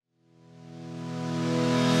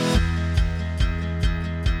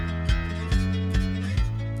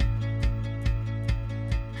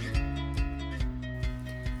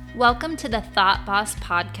Welcome to the Thought Boss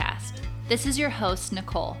Podcast. This is your host,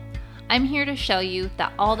 Nicole. I'm here to show you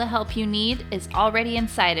that all the help you need is already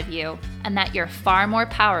inside of you and that you're far more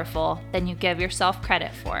powerful than you give yourself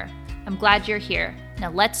credit for. I'm glad you're here.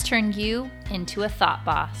 Now let's turn you into a Thought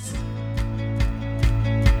Boss.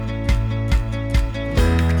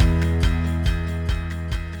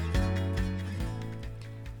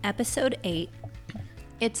 Episode 8.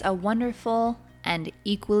 It's a wonderful and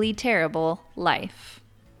equally terrible life.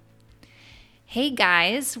 Hey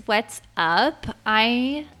guys, what's up?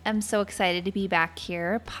 I am so excited to be back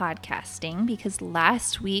here podcasting because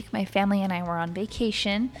last week my family and I were on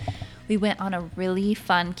vacation. We went on a really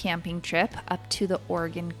fun camping trip up to the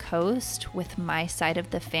Oregon coast with my side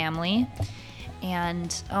of the family.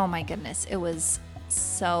 And oh my goodness, it was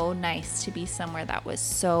so nice to be somewhere that was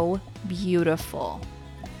so beautiful.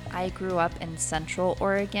 I grew up in Central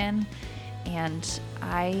Oregon and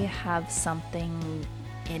I have something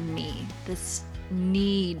in me, this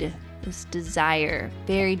need, this desire,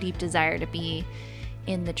 very deep desire to be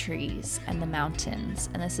in the trees and the mountains.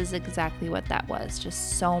 And this is exactly what that was,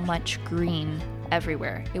 just so much green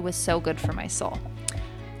everywhere. It was so good for my soul.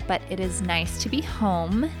 But it is nice to be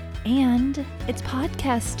home and it's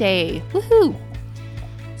podcast day. Woohoo!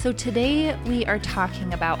 So today we are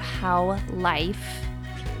talking about how life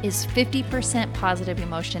is 50% positive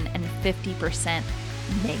emotion and 50%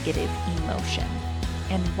 negative emotion,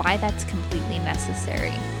 and why that's completely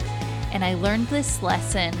necessary. And I learned this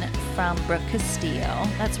lesson from Brooke Castillo.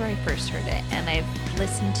 That's where I first heard it. And I've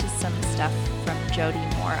listened to some stuff from Jody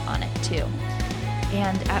Moore on it too.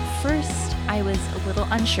 And at first I was a little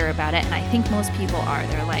unsure about it. And I think most people are.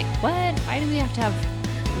 They're like, what? Why do we have to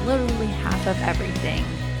have literally half of everything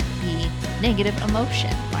be negative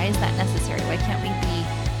emotion? Why is that necessary? Why can't we be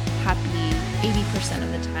happy 80%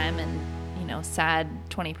 of the time and sad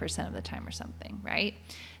 20% of the time or something, right?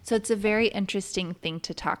 So it's a very interesting thing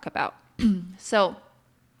to talk about. So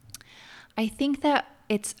I think that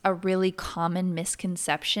it's a really common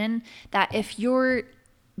misconception that if you're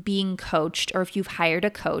being coached or if you've hired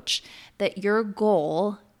a coach, that your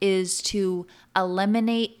goal is to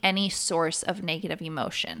eliminate any source of negative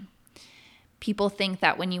emotion. People think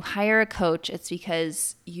that when you hire a coach, it's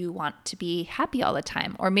because you want to be happy all the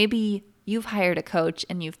time. Or maybe you've hired a coach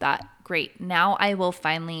and you've thought, great, now I will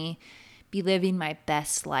finally be living my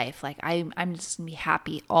best life. Like I'm just going to be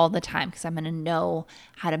happy all the time because I'm going to know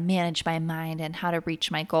how to manage my mind and how to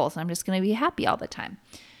reach my goals. I'm just going to be happy all the time.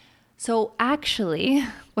 So actually,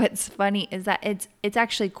 what's funny is that it's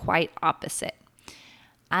actually quite opposite.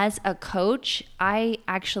 As a coach, I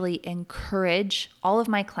actually encourage all of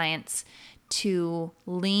my clients to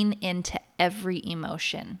lean into every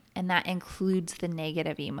emotion, and that includes the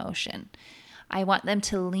negative emotion. I want them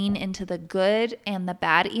to lean into the good and the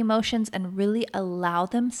bad emotions and really allow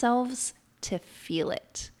themselves to feel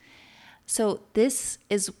it. So this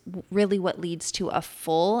is really what leads to a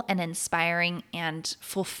full and inspiring and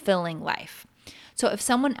fulfilling life. So if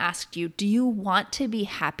someone asked you, do you want to be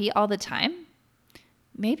happy all the time?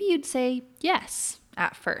 Maybe you'd say yes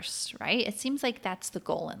at first, right? It seems like that's the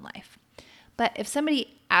goal in life. But if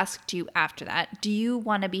somebody asked you after that, do you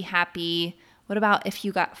want to be happy? What about if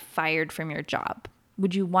you got fired from your job?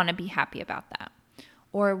 Would you want to be happy about that?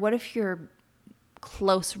 Or what if your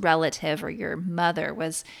close relative or your mother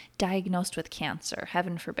was diagnosed with cancer,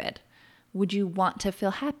 heaven forbid? Would you want to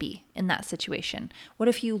feel happy in that situation? What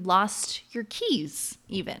if you lost your keys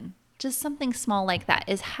even? Just something small like that.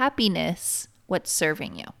 Is happiness what's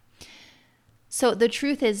serving you? So the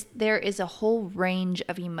truth is there is a whole range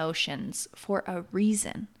of emotions for a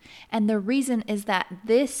reason. And the reason is that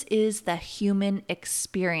this is the human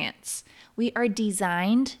experience. We are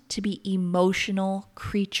designed to be emotional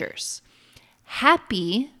creatures.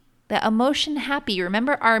 Happy, the emotion happy,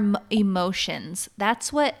 remember our emotions,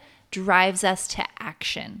 that's what drives us to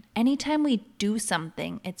action. Anytime we do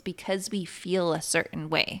something, it's because we feel a certain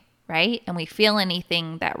way, right? And we feel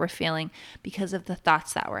anything that we're feeling because of the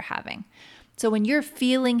thoughts that we're having. So when you're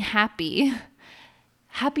feeling happy,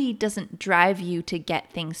 happy doesn't drive you to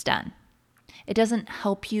get things done. It doesn't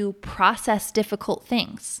help you process difficult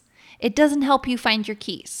things. It doesn't help you find your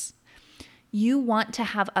keys. You want to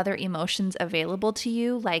have other emotions available to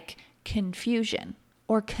you like confusion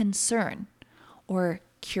or concern or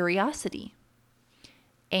curiosity,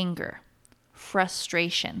 anger,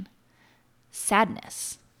 frustration,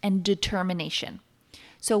 sadness, and determination.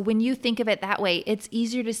 So when you think of it that way, it's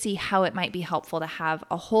easier to see how it might be helpful to have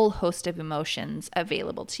a whole host of emotions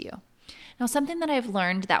available to you. Now, something that I've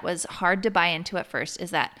learned that was hard to buy into at first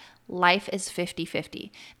is that life is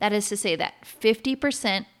 50-50. That is to say that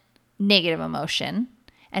 50% negative emotion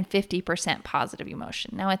and 50% positive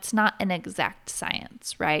emotion. Now, it's not an exact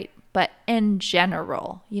science, right? But in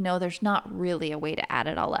general, there's not really a way to add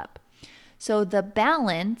it all up. So the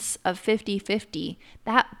balance of 50-50,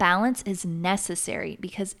 that balance is necessary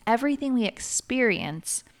because everything we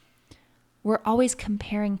experience, we're always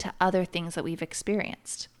comparing to other things that we've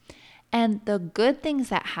experienced. And the good things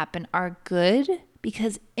that happen are good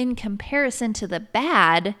because in comparison to the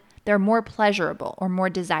bad, they're more pleasurable or more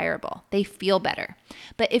desirable. They feel better.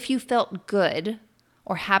 But if you felt good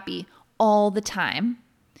or happy all the time,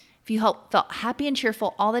 if you felt happy and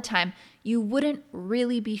cheerful all the time, you wouldn't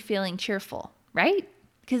really be feeling cheerful, right?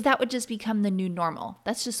 Because that would just become the new normal.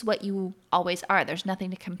 That's just what you always are. There's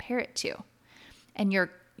nothing to compare it to. And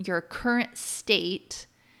your current state,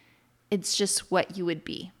 it's just what you would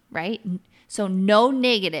be, right? So no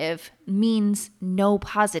negative means no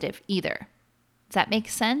positive either. Does that make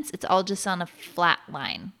sense? It's all just on a flat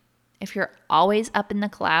line. If you're always up in the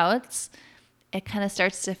clouds, it kind of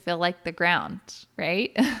starts to feel like the ground,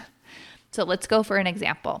 right? So let's go for an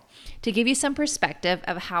example. To give you some perspective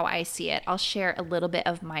of how I see it, I'll share a little bit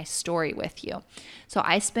of my story with you. So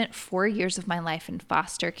I spent 4 years of my life in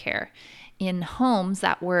foster care in homes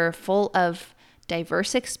that were full of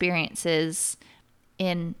diverse experiences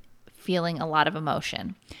in feeling a lot of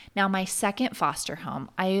emotion. Now, my second foster home,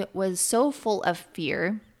 I was so full of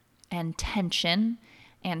fear and tension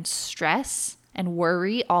and stress and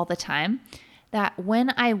worry all the time that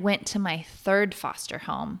when I went to my third foster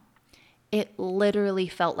home, it literally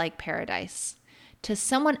felt like paradise. To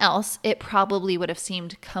someone else, it probably would have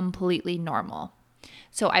seemed completely normal.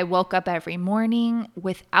 So I woke up every morning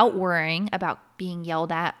without worrying about being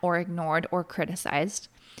yelled at or ignored or criticized.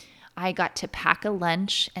 I got to pack a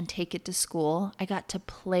lunch and take it to school. I got to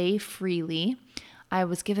play freely. I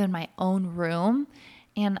was given my own room,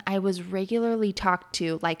 and I was regularly talked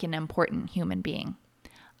to like an important human being.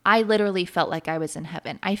 I literally felt like I was in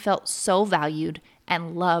heaven. I felt so valued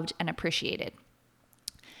and loved and appreciated.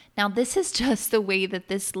 Now, this is just the way that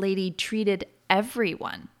this lady treated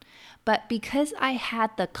everyone. But because I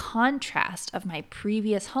had the contrast of my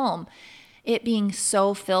previous home, it being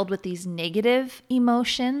so filled with these negative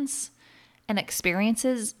emotions and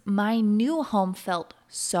experiences, my new home felt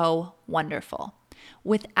so wonderful.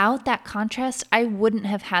 Without that contrast, I wouldn't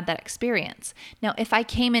have had that experience. Now, if I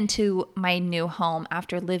came into my new home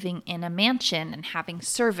after living in a mansion and having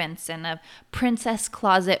servants and a princess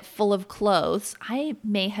closet full of clothes, I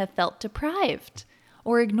may have felt deprived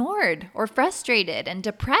or ignored or frustrated and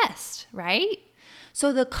depressed, right?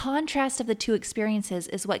 So the contrast of the two experiences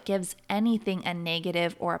is what gives anything a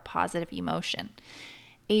negative or a positive emotion.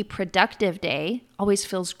 A productive day always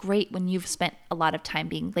feels great when you've spent a lot of time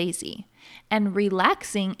being lazy. And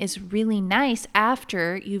relaxing is really nice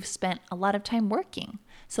after you've spent a lot of time working.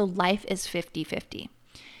 So life is 50-50.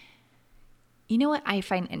 You know what I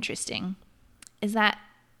find interesting is that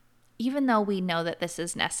even though we know that this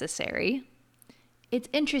is necessary, it's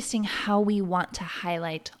interesting how we want to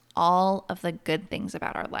highlight all of the good things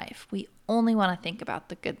about our life. We only want to think about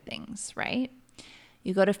the good things, right?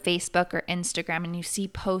 You go to Facebook or Instagram and you see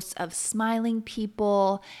posts of smiling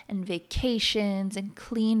people and vacations and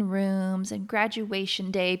clean rooms and graduation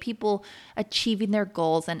day, people achieving their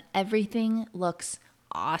goals, and everything looks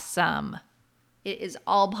awesome. It is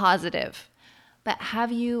all positive. But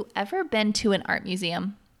have you ever been to an art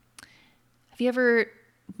museum? Have you ever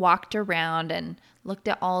walked around and looked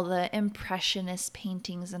at all the Impressionist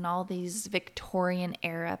paintings and all these Victorian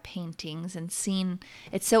era paintings and seen,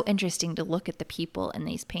 it's so interesting to look at the people in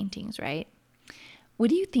these paintings, right?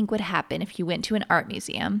 What do you think would happen if you went to an art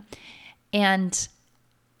museum and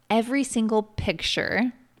every single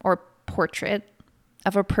picture or portrait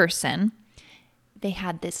of a person, they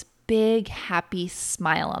had this big happy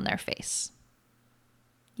smile on their face?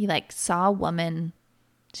 You saw a woman,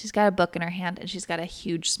 she's got a book in her hand and she's got a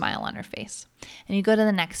huge smile on her face. And you go to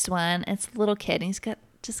the next one, it's a little kid and he's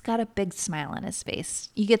just got a big smile on his face.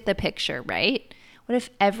 You get the picture, right? What if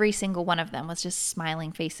every single one of them was just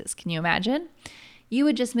smiling faces? Can you imagine? You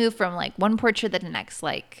would just move from one portrait to the next,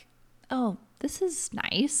 oh, this is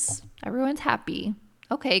nice. Everyone's happy.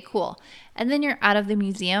 Okay, cool. And then you're out of the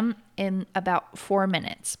museum in about 4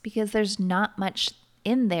 minutes because there's not much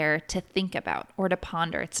in there to think about or to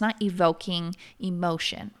ponder. It's not evoking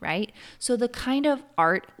emotion, right? So the kind of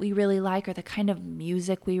art we really like or the kind of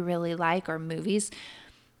music we really like or movies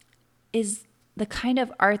is the kind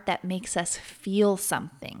of art that makes us feel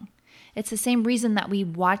something. It's the same reason that we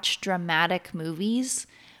watch dramatic movies.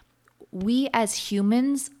 We as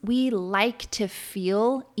humans, we like to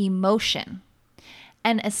feel emotion.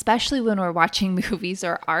 And especially when we're watching movies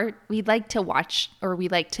or art, we like to watch or we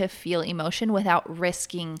like to feel emotion without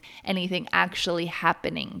risking anything actually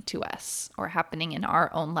happening to us or happening in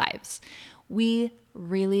our own lives. We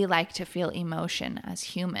really like to feel emotion as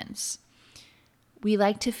humans. We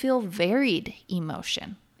like to feel varied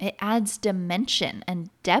emotion. It adds dimension and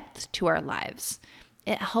depth to our lives.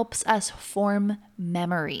 It helps us form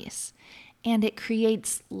memories, and it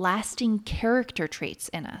creates lasting character traits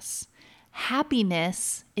in us.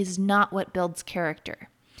 Happiness is not what builds character.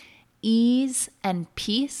 Ease and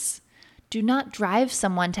peace do not drive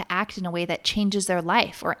someone to act in a way that changes their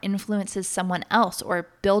life or influences someone else or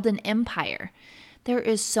build an empire. There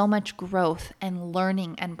is so much growth and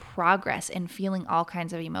learning and progress in feeling all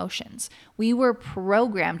kinds of emotions. We were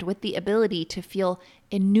programmed with the ability to feel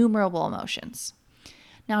innumerable emotions.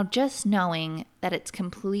 Now, just knowing that it's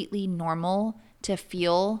completely normal to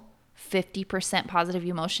feel 50% positive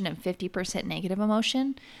emotion and 50% negative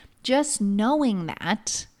emotion, just knowing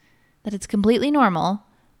that it's completely normal,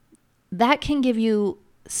 that can give you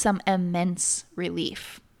some immense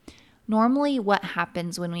relief. Normally, what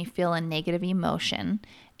happens when we feel a negative emotion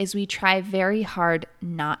is we try very hard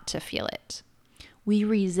not to feel it. We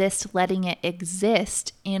resist letting it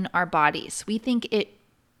exist in our bodies. We think it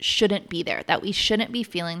shouldn't be there, that we shouldn't be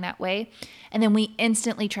feeling that way, and then we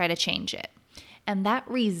instantly try to change it. And that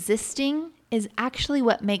resisting is actually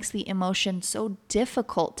what makes the emotion so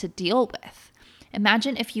difficult to deal with.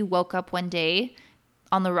 Imagine if you woke up one day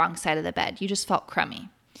on the wrong side of the bed. You just felt crummy.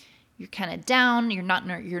 You're kind of down. You're not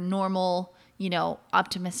your normal,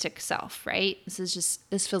 optimistic self, right?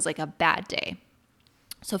 This feels like a bad day.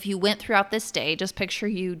 So if you went throughout this day, just picture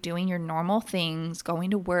you doing your normal things, going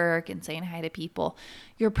to work and saying hi to people.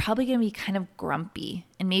 You're probably going to be kind of grumpy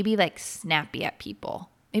and maybe like snappy at people.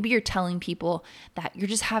 Maybe you're telling people that you're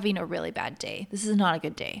just having a really bad day. This is not a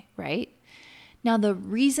good day, right? Now, the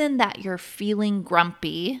reason that you're feeling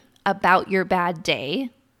grumpy about your bad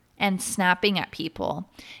day and snapping at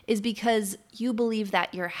people is because you believe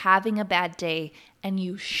that you're having a bad day and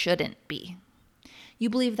you shouldn't be. You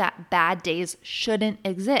believe that bad days shouldn't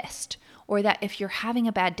exist, or that if you're having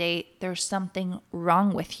a bad day, there's something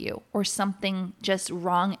wrong with you, or something just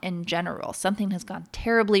wrong in general. Something has gone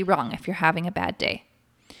terribly wrong if you're having a bad day.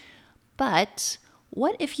 But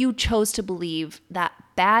what if you chose to believe that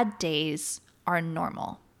bad days are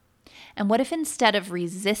normal? And what if instead of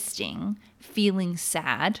resisting feeling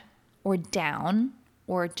sad or down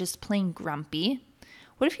or just plain grumpy,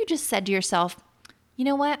 what if you just said to yourself, you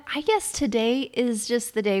know what, I guess today is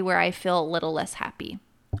just the day where I feel a little less happy.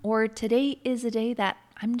 Or today is a day that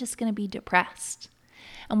I'm just going to be depressed.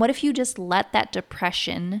 And what if you just let that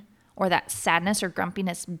depression or that sadness or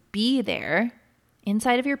grumpiness be there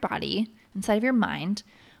inside of your body, inside of your mind,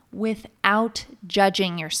 without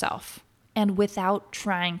judging yourself and without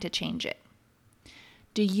trying to change it?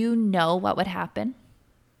 Do you know what would happen?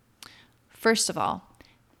 First of all,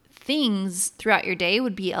 things throughout your day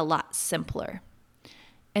would be a lot simpler.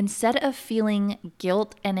 Instead of feeling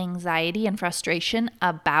guilt and anxiety and frustration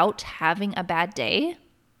about having a bad day,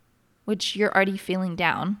 which you're already feeling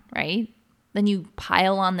down, right? Then you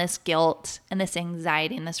pile on this guilt and this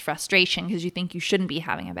anxiety and this frustration because you think you shouldn't be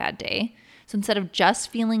having a bad day. So instead of just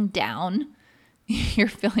feeling down, you're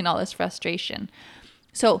feeling all this frustration.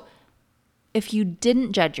 So if you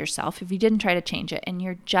didn't judge yourself, if you didn't try to change it, and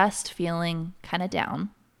you're just feeling kind of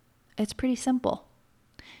down, it's pretty simple.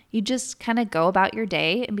 You just kind of go about your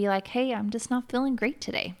day and be like, hey, I'm just not feeling great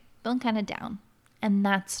today. Feeling kind of down. And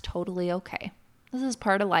that's totally okay. This is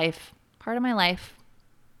part of life, part of my life.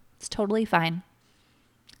 It's totally fine.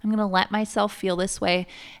 I'm going to let myself feel this way,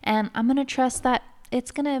 and I'm going to trust that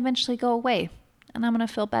it's going to eventually go away, and I'm going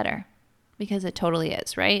to feel better because it totally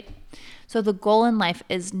is, right? So the goal in life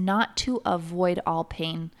is not to avoid all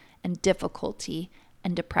pain and difficulty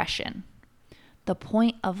and depression. The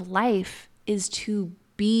point of life is to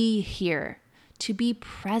be here, to be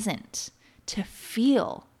present, to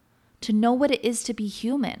feel, to know what it is to be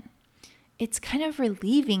human. It's kind of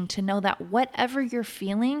relieving to know that whatever you're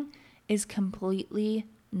feeling is completely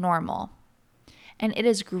normal. And it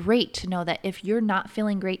is great to know that if you're not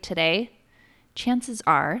feeling great today, chances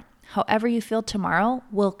are, however you feel tomorrow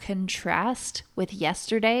will contrast with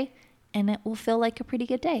yesterday, and it will feel like a pretty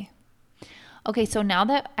good day. Okay, so now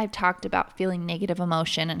that I've talked about feeling negative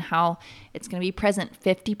emotion and how it's going to be present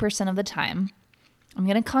 50% of the time, I'm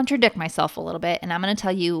going to contradict myself a little bit, and I'm going to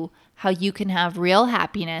tell you how you can have real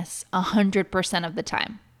happiness 100% of the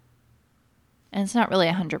time. And it's not really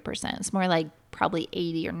 100%. It's more like probably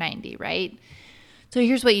 80 or 90, right? So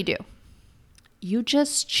here's what you do. You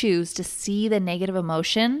just choose to see the negative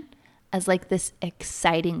emotion as like this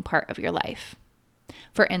exciting part of your life.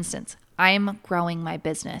 For instance, I'm growing my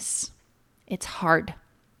business. It's hard.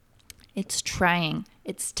 It's trying.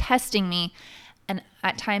 It's testing me. And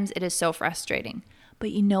at times it is so frustrating.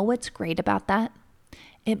 But you know what's great about that?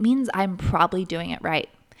 It means I'm probably doing it right.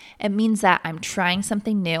 It means that I'm trying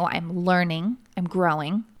something new. I'm learning. I'm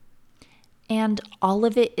growing. And all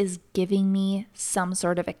of it is giving me some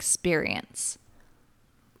sort of experience.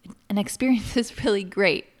 An experience is really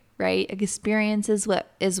great, right? Experience is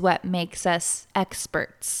what makes us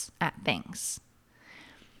experts at things.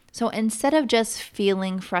 So instead of just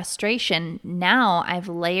feeling frustration, now I've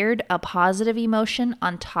layered a positive emotion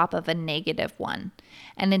on top of a negative one.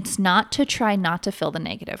 And it's not to try not to feel the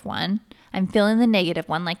negative one. I'm feeling the negative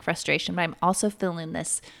one like frustration, but I'm also feeling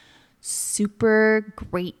this super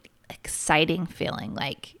great, exciting feeling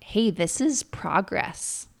like, hey, this is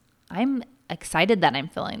progress. I'm excited that I'm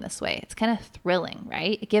feeling this way. It's kind of thrilling,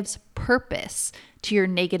 right? It gives purpose to your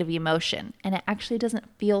negative emotion, and it actually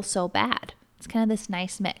doesn't feel so bad. It's kind of this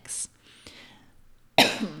nice mix.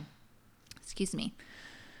 Excuse me.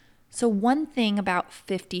 So one thing about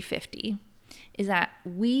 50-50 is that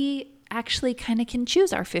we actually kind of can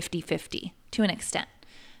choose our 50-50 to an extent.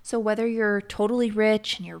 So whether you're totally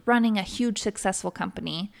rich and you're running a huge successful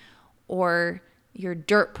company, or you're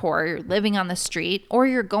dirt poor, you're living on the street, or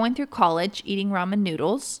you're going through college eating ramen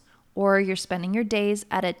noodles, or you're spending your days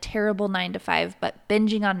at a terrible 9-to-5 but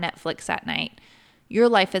binging on Netflix at night, your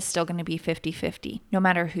life is still going to be 50-50, no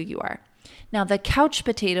matter who you are. Now, the couch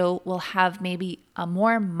potato will have maybe a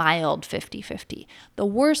more mild 50-50. The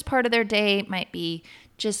worst part of their day might be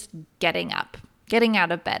just getting up. Getting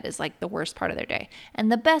out of bed is like the worst part of their day. And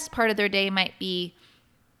the best part of their day might be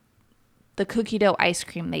the cookie dough ice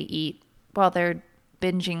cream they eat while they're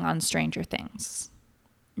binging on Stranger Things.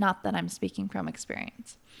 Not that I'm speaking from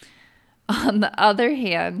experience. On the other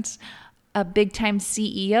hand, a big-time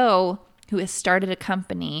CEO who has started a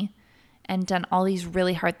company and done all these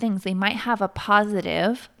really hard things, they might have a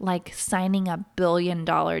positive, like signing a $1 billion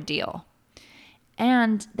deal.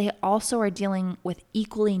 And they also are dealing with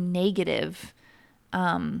equally negative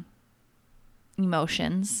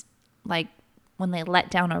emotions, like when they let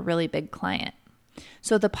down a really big client.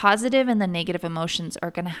 So the positive and the negative emotions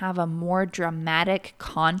are going to have a more dramatic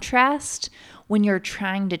contrast when you're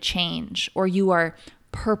trying to change, or you are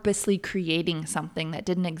purposely creating something that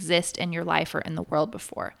didn't exist in your life or in the world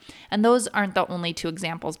before. And those aren't the only two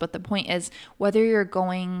examples, but the point is, whether you're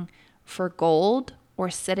going for gold or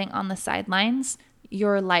sitting on the sidelines,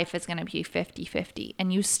 your life is going to be 50-50.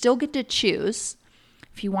 And you still get to choose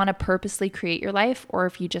if you want to purposely create your life or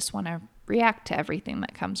if you just want to react to everything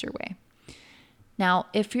that comes your way. Now,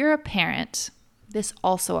 if you're a parent, this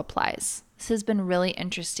also applies. This has been really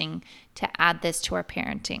interesting to add this to our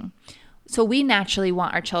parenting. So we naturally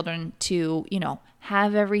want our children to,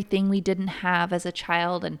 have everything we didn't have as a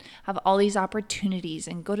child and have all these opportunities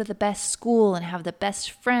and go to the best school and have the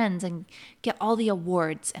best friends and get all the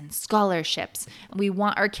awards and scholarships. And we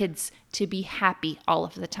want our kids to be happy all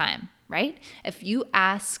of the time, right? If you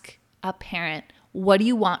ask a parent, what do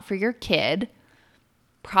you want for your kid?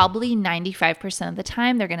 Probably 95% of the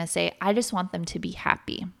time, they're going to say, I just want them to be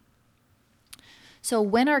happy. So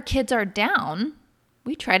when our kids are down,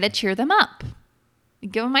 we try to cheer them up. We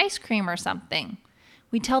give them ice cream or something.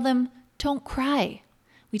 We tell them, don't cry.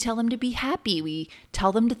 We tell them to be happy. We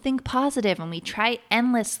tell them to think positive, and we try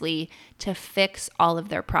endlessly to fix all of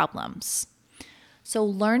their problems. So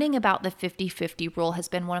learning about the 50-50 rule has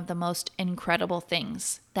been one of the most incredible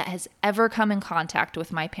things that has ever come in contact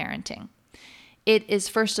with my parenting. It is,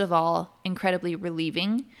 first of all, incredibly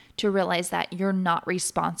relieving to realize that you're not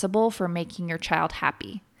responsible for making your child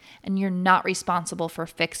happy, and you're not responsible for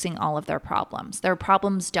fixing all of their problems. Their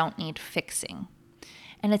problems don't need fixing.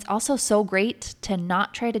 And it's also so great to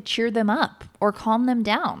not try to cheer them up or calm them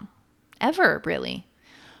down, ever, really.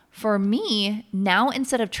 For me, now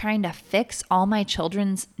instead of trying to fix all my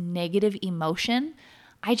children's negative emotion,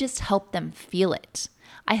 I just help them feel it.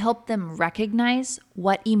 I help them recognize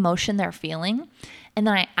what emotion they're feeling, and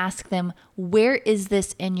then I ask them, where is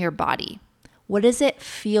this in your body? What does it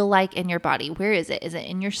feel like in your body? Where is it? Is it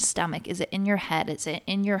in your stomach? Is it in your head? Is it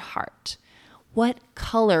in your heart? What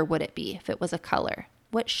color would it be if it was a color?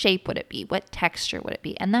 What shape would it be? What texture would it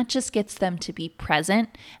be? And that just gets them to be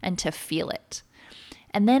present and to feel it.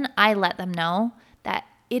 And then I let them know that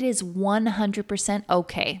it is 100%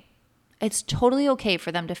 okay. It's totally okay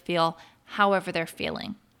for them to feel however they're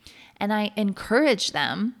feeling. And I encourage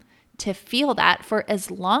them to feel that for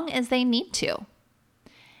as long as they need to.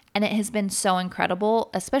 And it has been so incredible,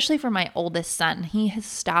 especially for my oldest son. He has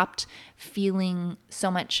stopped feeling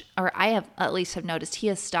so much, or I have at least have noticed he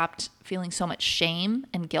has stopped feeling so much shame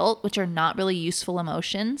and guilt, which are not really useful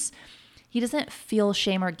emotions. He doesn't feel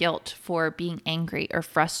shame or guilt for being angry or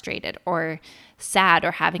frustrated or sad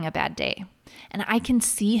or having a bad day. And I can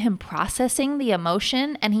see him processing the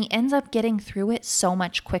emotion, and he ends up getting through it so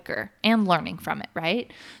much quicker and learning from it,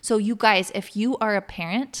 right? So you guys, if you are a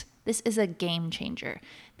parent, this is a game changer.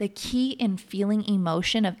 The key in feeling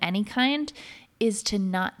emotion of any kind is to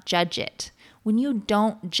not judge it. When you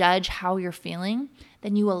don't judge how you're feeling,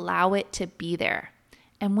 then you allow it to be there.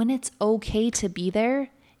 And when it's okay to be there,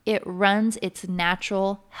 it runs its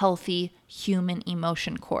natural, healthy human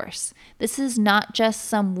emotion course. This is not just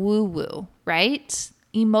some woo-woo, right?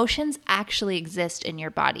 Emotions actually exist in your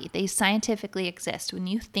body. They scientifically exist. When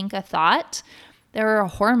you think a thought, there are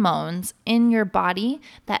hormones in your body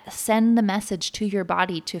that send the message to your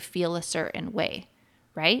body to feel a certain way,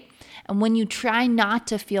 right? And when you try not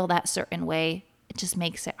to feel that certain way, it just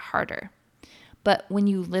makes it harder. But when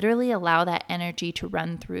you literally allow that energy to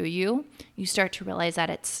run through you, you start to realize that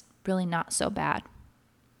it's really not so bad.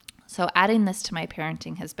 So adding this to my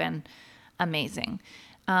parenting has been amazing.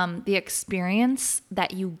 The experience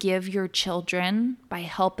that you give your children by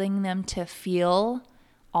helping them to feel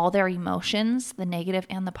all their emotions, the negative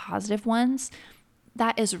and the positive ones,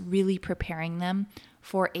 that is really preparing them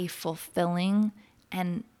for a fulfilling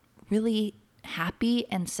and really happy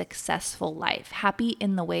and successful life. Happy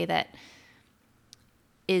in the way that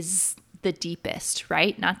is the deepest,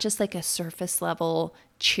 right? Not just like a surface level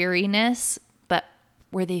cheeriness, but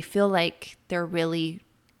where they feel like they're really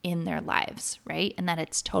in their lives, right? And that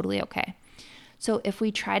it's totally okay. So if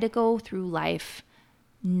we try to go through life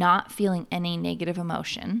not feeling any negative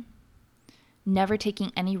emotion, never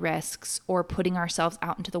taking any risks or putting ourselves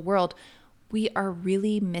out into the world, we are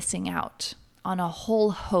really missing out on a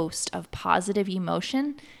whole host of positive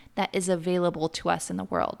emotion that is available to us in the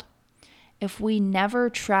world. If we never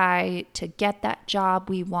try to get that job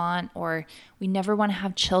we want, or we never want to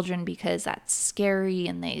have children because that's scary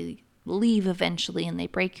and they leave eventually and they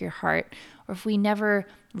break your heart, or if we never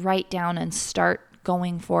write down and start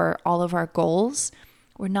going for all of our goals,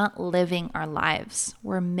 we're not living our lives.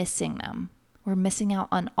 We're missing them. We're missing out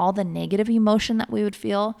on all the negative emotion that we would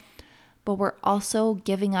feel, but we're also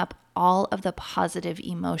giving up all of the positive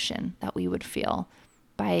emotion that we would feel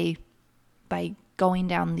by going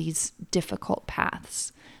down these difficult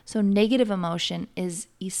paths. So negative emotion is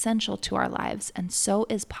essential to our lives, and so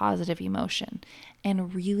is positive emotion.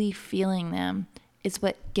 And really feeling them is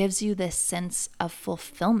what gives you this sense of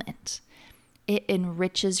fulfillment. It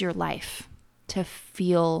enriches your life to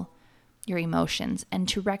feel your emotions and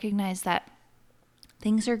to recognize that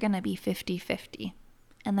things are going to be 50-50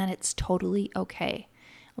 and that it's totally okay.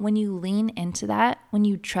 When you lean into that, when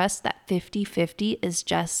you trust that 50-50 is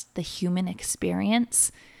just the human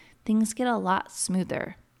experience, things get a lot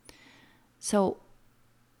smoother. So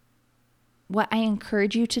what I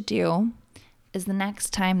encourage you to do is the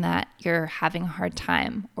next time that you're having a hard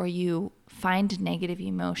time or you find negative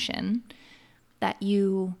emotion, that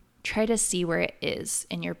you try to see where it is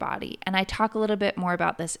in your body. And I talk a little bit more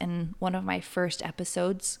about this in one of my first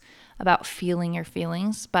episodes about feeling your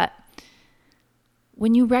feelings. But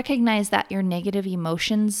when you recognize that your negative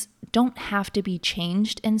emotions don't have to be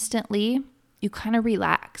changed instantly, you kind of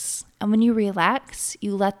relax. And when you relax,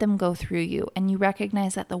 you let them go through you. And you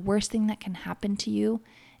recognize that the worst thing that can happen to you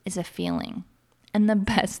is a feeling. And the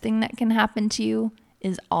best thing that can happen to you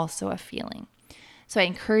is also a feeling. So I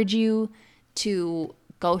encourage you to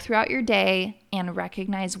go throughout your day and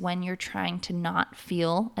recognize when you're trying to not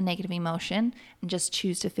feel a negative emotion and just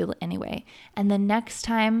choose to feel it anyway. And the next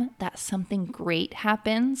time that something great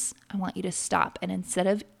happens, I want you to stop. And instead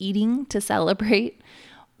of eating to celebrate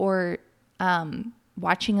or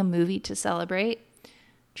watching a movie to celebrate,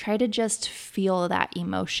 try to just feel that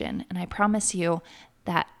emotion. And I promise you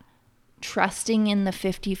that trusting in the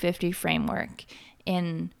 50-50 framework,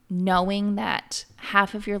 in knowing that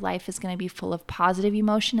half of your life is going to be full of positive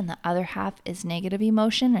emotion and the other half is negative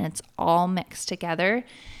emotion, and it's all mixed together,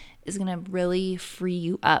 is going to really free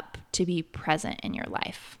you up to be present in your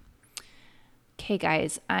life. Okay,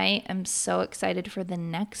 guys, I am so excited for the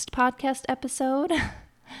next podcast episode,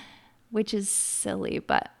 which is silly,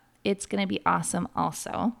 but it's going to be awesome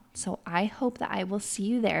also. So I hope that I will see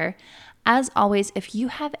you there. As always, if you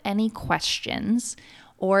have any questions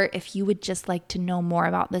or if you would just like to know more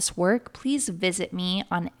about this work, please visit me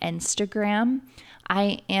on Instagram.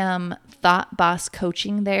 I am Thought Boss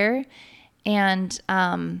Coaching there, and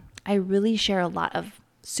I really share a lot of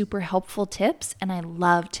super helpful tips, and I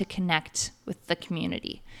love to connect with the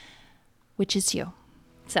community, which is you.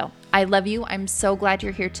 So I love you. I'm so glad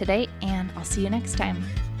you're here today, and I'll see you next time.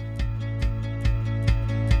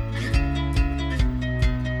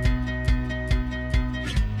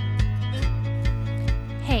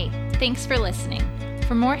 Hey, thanks for listening.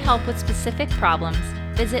 For more help with specific problems,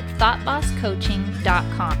 visit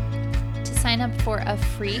thoughtbosscoaching.com to sign up for a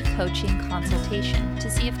free coaching consultation to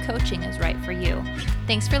see if coaching is right for you.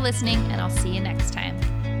 Thanks for listening, and I'll see you next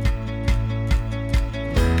time.